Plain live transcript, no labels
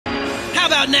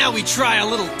about now we try a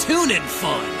little tuning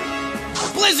fun?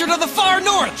 Blizzard of the Far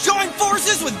North, join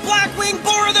forces with Blackwing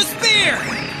Boar of the Spear!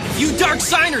 If you Dark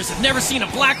Signers have never seen a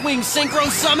Blackwing synchro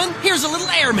summon, here's a little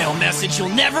airmail message you'll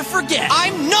never forget.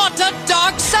 I'm not a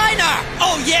Dark Signer!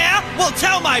 Oh yeah? Well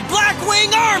tell my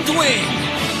Blackwing Armed Wing!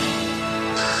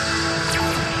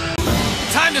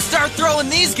 Time to start throwing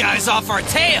these guys off our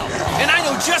tail. And I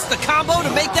know just the combo to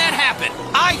make that happen.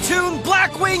 I tune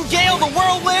Blackwing Gale the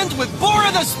Whirlwind with Boar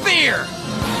of the Spear!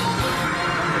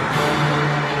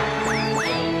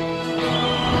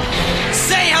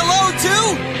 Say hello to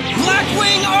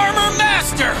Blackwing Armor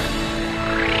Master!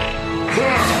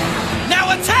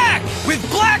 Now attack with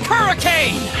Black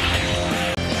Hurricane!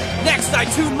 Next I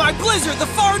tune my Blizzard the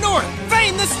Far North,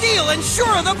 Vane the Steel, and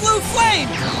Shura the Blue Flame!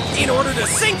 In order to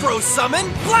synchro summon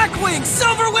Blackwing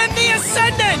Silverwind the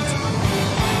Ascendant!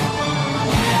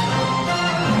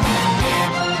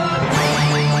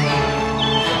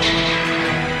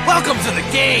 Welcome to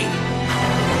the game!